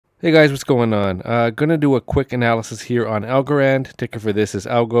Hey guys, what's going on? Gonna do a quick analysis here on Algorand. Ticker for this is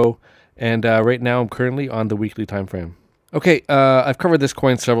ALGO, and right now I'm currently on the weekly time frame. Okay, I've covered this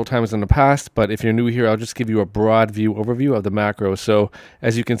coin several times in the past, but if you're new here, I'll just give you a broad view overview of the macro. So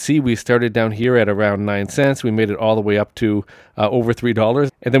as you can see, we started down here at around 9 cents. We made it all the way up to over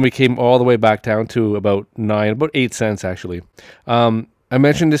 $3, and then we came all the way back down to about 8 cents actually. I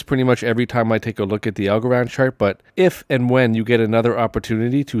mention this pretty much every time I take a look at the Algorand chart, but if and when you get another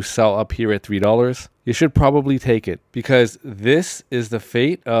opportunity to sell up here at $3, you should probably take it, because this is the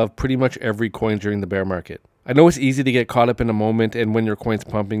fate of pretty much every coin during the bear market. I know it's easy to get caught up in a moment, and when your coin's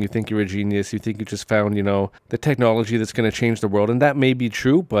pumping, you think you're a genius, you think you just found, the technology that's going to change the world, and that may be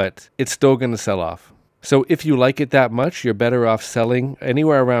true, but it's still going to sell off. So if you like it that much, you're better off selling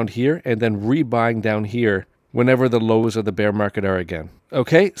anywhere around here and then rebuying down here whenever the lows of the bear market are again.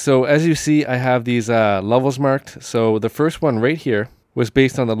 Okay, so as you see, I have these levels marked. So the first one right here was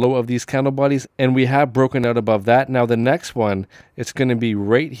based on the low of these candle bodies, and we have broken out above that. Now the next one, it's going to be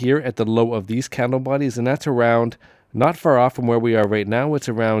right here at the low of these candle bodies, and that's around not far off from where we are right now. It's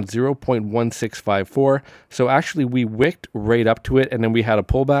around 0.1654. So actually we wicked right up to it, and then we had a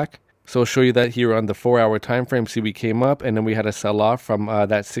pullback. So I'll show you that here on the 4-hour time frame. See, we came up and then we had a sell off from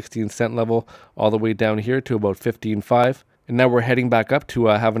that 16 cent level all the way down here to about 15.5. And now we're heading back up to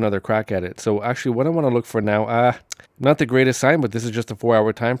have another crack at it. So actually what I want to look for now, not the greatest sign, but this is just a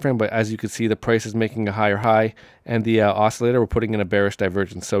 4-hour time frame. But as you can see, the price is making a higher high, and the oscillator, we're putting in a bearish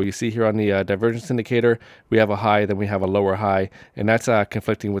divergence. So you see here on the divergence indicator, we have a high, then we have a lower high, and that's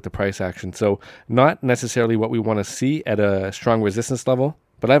conflicting with the price action. So not necessarily what we want to see at a strong resistance level.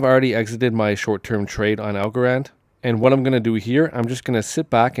 But I've already exited my short-term trade on Algorand. And what I'm going to do here, I'm just going to sit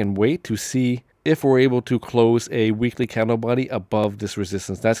back and wait to see if we're able to close a weekly candle body above this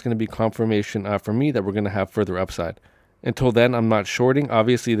resistance. That's going to be confirmation for me that we're going to have further upside. Until then, I'm not shorting.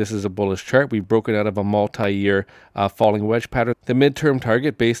 Obviously, this is a bullish chart. We've broken out of a multi-year falling wedge pattern. The midterm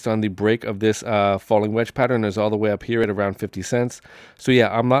target based on the break of this falling wedge pattern is all the way up here at around 50 cents. So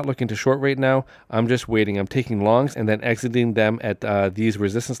yeah, I'm not looking to short right now. I'm just waiting. I'm taking longs and then exiting them at these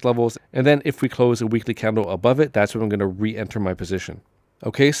resistance levels. And then if we close a weekly candle above it, that's when I'm going to re-enter my position.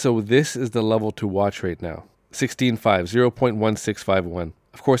 Okay, so this is the level to watch right now. 16.5, 0.1651.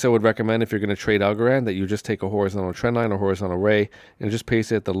 Of course, I would recommend, if you're going to trade Algorand, that you just take a horizontal trend line or horizontal ray and just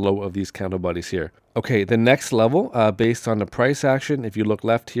paste it at the low of these candle bodies here. Okay, the next level, based on the price action, if you look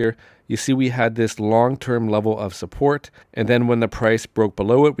left here, you see we had this long-term level of support, and then when the price broke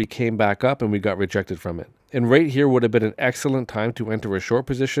below it, we came back up and we got rejected from it. And right here would have been an excellent time to enter a short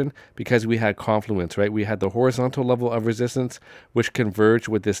position, because we had confluence, right? We had the horizontal level of resistance, which converged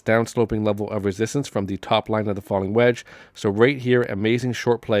with this downsloping level of resistance from the top line of the falling wedge. So right here, amazing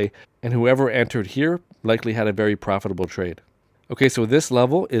short play, and whoever entered here likely had a very profitable trade. Okay, so this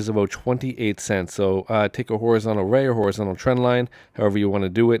level is about 28 cents. So take a horizontal ray or horizontal trend line, however you want to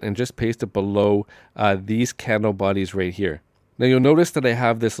do it, and just paste it below these candle bodies right here. Now you'll notice that I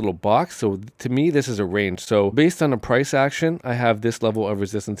have this little box, so to me this is a range. So based on the price action, I have this level of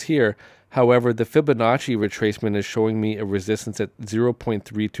resistance here. However, the Fibonacci retracement is showing me a resistance at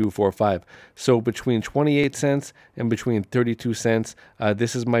 0.3245. So between 28 cents and between 32 cents,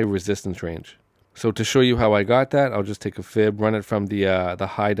 this is my resistance range. So to show you how I got that, I'll just take a fib, run it from the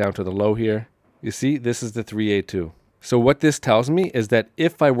high down to the low here. You see, this is the 382. So what this tells me is that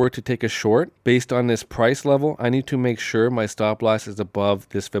if I were to take a short based on this price level, I need to make sure my stop loss is above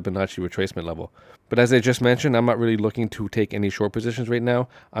this Fibonacci retracement level. But as I just mentioned, I'm not really looking to take any short positions right now.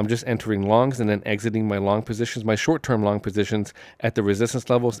 I'm just entering longs and then exiting my long positions, my short-term long positions at the resistance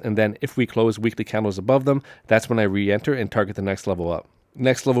levels. And then if we close weekly candles above them, that's when I re-enter and target the next level up.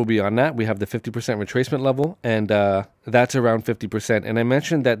 Next level beyond that, we have the 50% retracement level, and that's around 50%. And I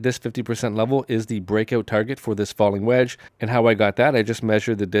mentioned that this 50% level is the breakout target for this falling wedge. And how I got that, I just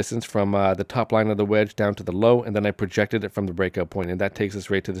measured the distance from the top line of the wedge down to the low, and then I projected it from the breakout point, and that takes us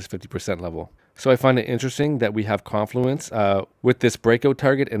right to this 50% level. So I find it interesting that we have confluence with this breakout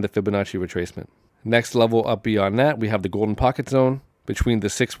target and the Fibonacci retracement. Next level up beyond that, we have the golden pocket zone between the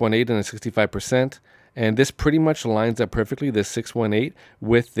 618 and the 65%. And this pretty much lines up perfectly, this 618,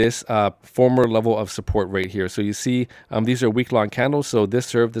 with this former level of support right here. So you see, these are week-long candles, so this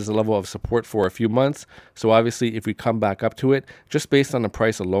served as a level of support for a few months. So obviously, if we come back up to it, just based on the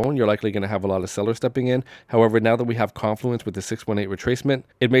price alone, you're likely going to have a lot of sellers stepping in. However, now that we have confluence with the 618 retracement,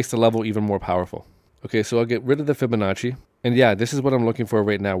 it makes the level even more powerful. Okay, so I'll get rid of the Fibonacci. And yeah, this is what I'm looking for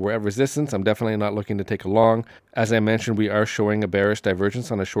right now. We're at resistance. I'm definitely not looking to take a long. As I mentioned, we are showing a bearish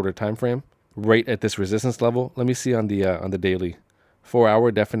divergence on a shorter time frame right at this resistance level. Let me see on the daily. 4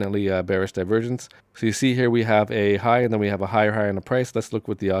 hour, definitely bearish divergence. So you see here we have a high and then we have a higher high on the price. Let's look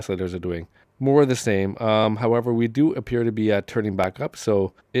what the oscillators are doing. More of the same. However, we do appear to be turning back up,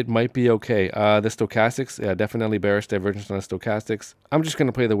 so it might be okay. The stochastics, definitely bearish divergence on the stochastics. I'm just going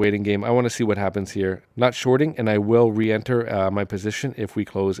to play the waiting game. I want to see what happens here. Not shorting, and I will re-enter my position if we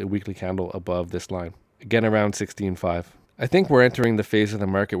close a weekly candle above this line. Again, around 16.5. I think we're entering the phase of the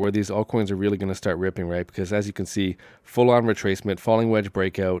market where these altcoins are really going to start ripping, right? Because as you can see, full-on retracement, falling wedge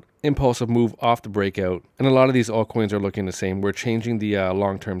breakout, impulsive move off the breakout, and a lot of these altcoins are looking the same. We're changing the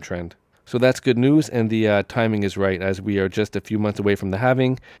long-term trend. So that's good news, and the timing is right as we are just a few months away from the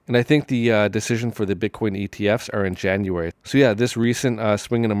halving. And I think the decision for the Bitcoin ETFs are in January. So yeah, this recent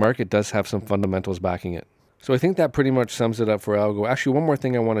swing in the market does have some fundamentals backing it. So I think that pretty much sums it up for Algo. Actually, one more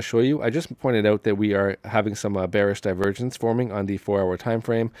thing I want to show you. I just pointed out that we are having some bearish divergence forming on the 4-hour time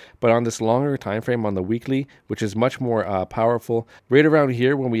frame, but on this longer time frame on the weekly, which is much more powerful, right around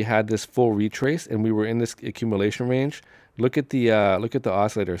here when we had this full retrace and we were in this accumulation range. Look at the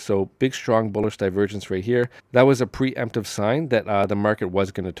oscillator. So big, strong bullish divergence right here. That was a preemptive sign that the market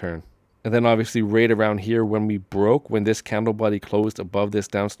was going to turn. And then obviously right around here when we broke, when this candle body closed above this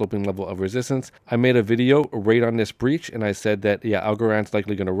downsloping level of resistance, I made a video right on this breach and I said that, yeah, Algorand's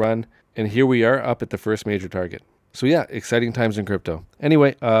likely going to run. And here we are up at the first major target. So yeah, exciting times in crypto.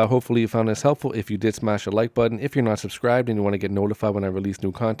 Anyway, hopefully you found this helpful. If you did, smash the like button. If you're not subscribed and you want to get notified when I release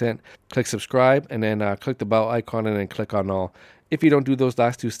new content, click subscribe and then click the bell icon and then click on all. If you don't do those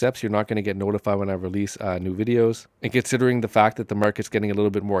last two steps, you're not going to get notified when I release new videos. And considering the fact that the market's getting a little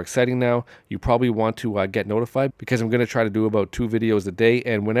bit more exciting now, you probably want to get notified because I'm going to try to do about 2 videos a day.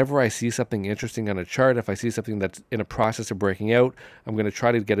 And whenever I see something interesting on a chart, if I see something that's in a process of breaking out, I'm going to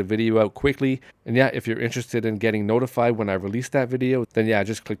try to get a video out quickly. And yeah, if you're interested in getting notified when I release that video, then yeah,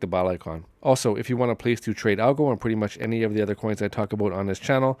 just click the bell icon. Also, if you want a place to trade Algo on pretty much any of the other coins I talk about on this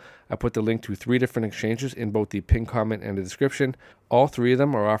channel, I put the link to 3 different exchanges in both the pinned comment and the description. All 3 of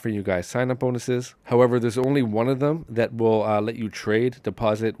them are offering you guys sign-up bonuses. However, there's only one of them that will let you trade,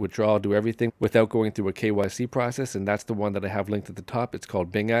 deposit, withdraw, do everything without going through a KYC process, and that's the one that I have linked at the top. It's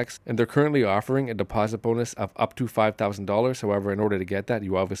called BingX, and they're currently offering a deposit bonus of up to $5,000. However, in order to get that,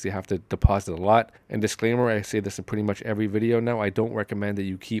 you obviously have to deposit a lot. And disclaimer, I say this in pretty much every video now, I don't recommend that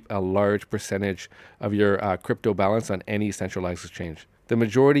you keep a large percentage of your crypto balance on any centralized exchange. The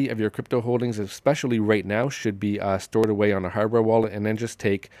majority of your crypto holdings, especially right now, should be stored away on a hardware wallet and then just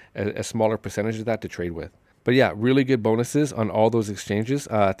take a smaller percentage of that to trade with. But yeah, really good bonuses on all those exchanges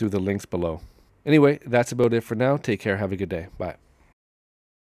through the links below. Anyway, that's about it for now. Take care. Have a good day. Bye.